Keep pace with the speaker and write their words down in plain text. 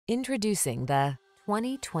Introducing the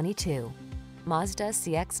 2022 Mazda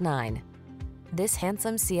CX-9. This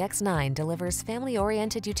handsome CX-9 delivers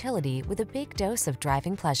family-oriented utility with a big dose of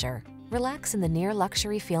driving pleasure. Relax in the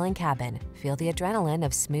near-luxury feeling cabin, feel the adrenaline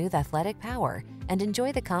of smooth athletic power, and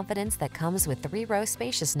enjoy the confidence that comes with three-row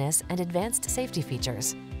spaciousness and advanced safety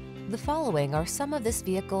features. The following are some of this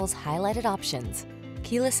vehicle's highlighted options: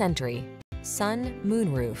 keyless entry, sun,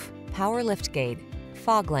 moonroof, power liftgate,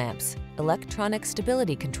 fog lamps, electronic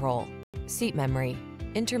stability control, seat memory,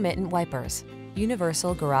 intermittent wipers,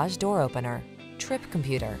 universal garage door opener, trip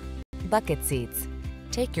computer, bucket seats.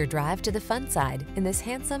 Take your drive to the fun side in this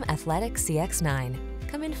handsome, athletic CX-9.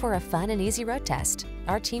 Come in for a fun and easy road test.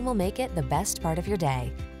 Our team will make it the best part of your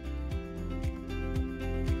day.